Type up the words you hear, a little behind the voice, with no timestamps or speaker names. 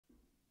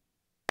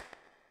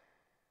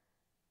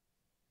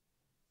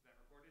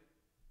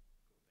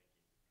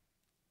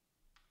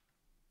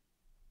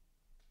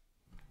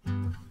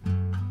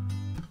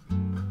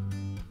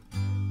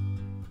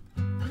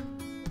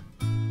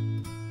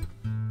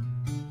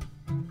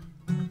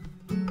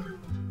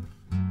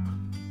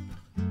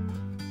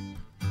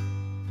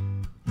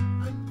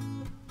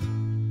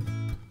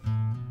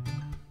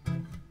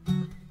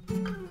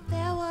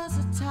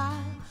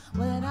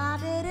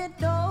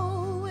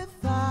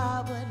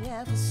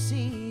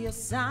real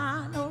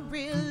sign of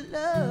real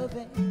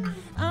loving.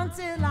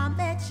 Until I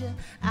met you,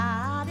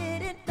 I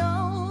didn't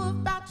know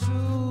about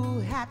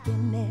true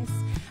happiness,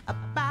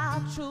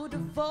 about true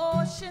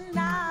devotion.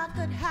 I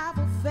could have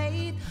a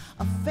faith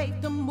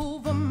to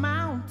move a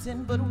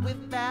mountain, but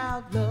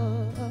without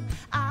love,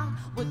 I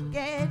would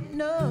get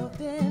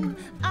nothing.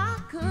 I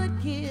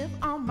could give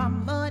all my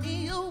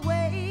money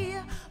away,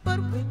 but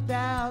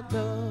without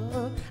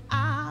love,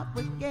 I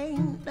would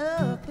gain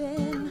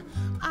nothing.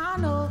 I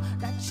know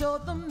that you're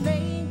the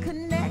main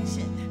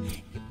connection.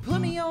 You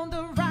put me on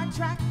the right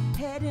track,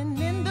 heading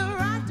in the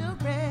right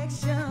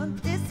direction.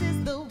 This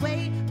is the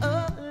way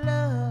of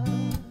love.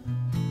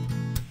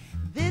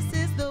 This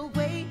is the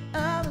way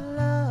of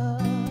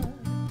love.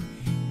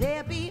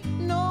 There be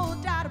no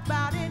doubt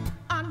about it.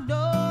 I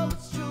know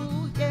it's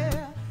true,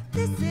 yeah.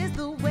 This is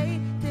the way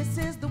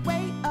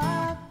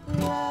of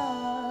love.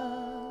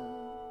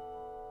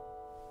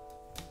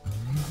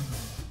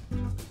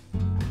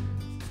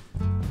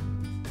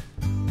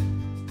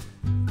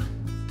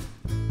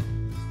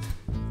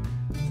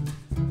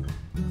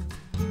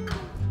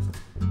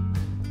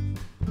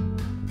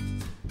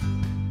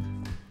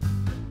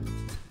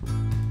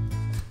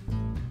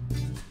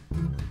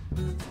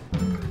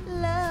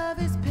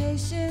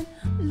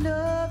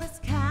 Love is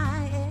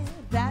kind,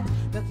 that's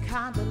the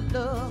kind of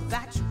love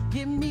that you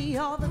give me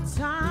all the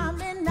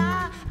time. And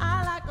I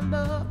like a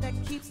love that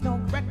keeps no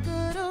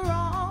record of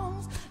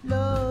wrongs.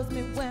 Loves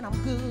me when I'm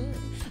good,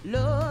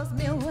 loves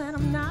me when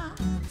I'm not.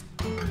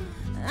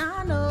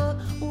 I know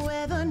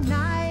whether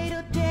night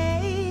or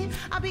day,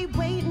 I'll be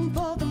waiting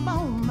for the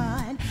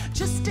moment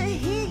just to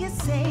hear you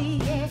say,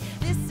 yeah,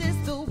 this is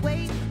the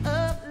way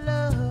of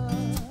love.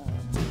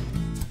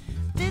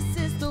 This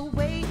is the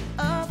way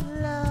of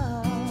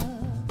love.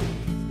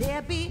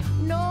 There be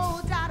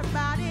no doubt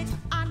about it.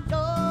 I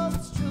know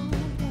it's true.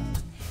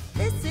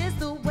 This is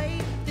the way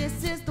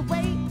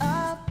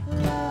of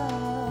love.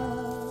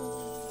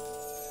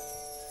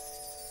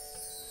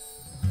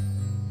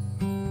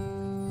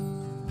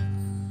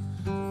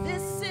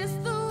 This is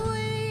the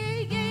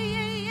way,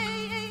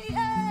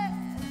 yeah.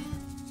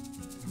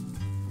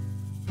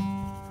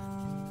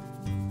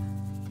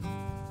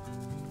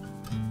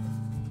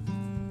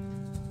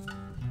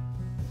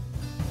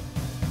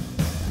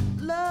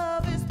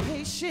 Love is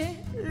patient,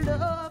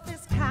 love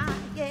is kind,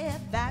 yeah,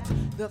 that's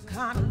the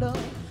kind of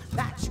love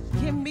that you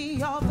give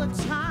me all the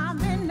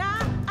time. And I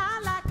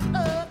like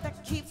love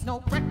that keeps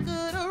no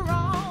record of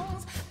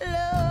wrongs.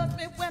 Love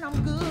me when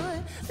I'm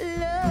good,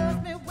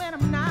 love me when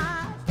I'm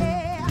not,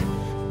 yeah.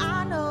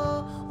 I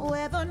know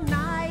whether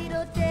night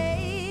or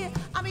day,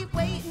 I'll be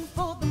waiting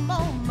for the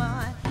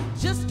moment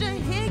just to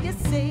hear you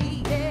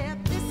say, yeah,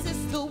 this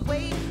is the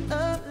way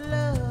of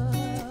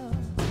love.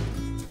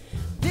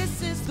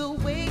 This is the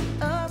way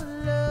of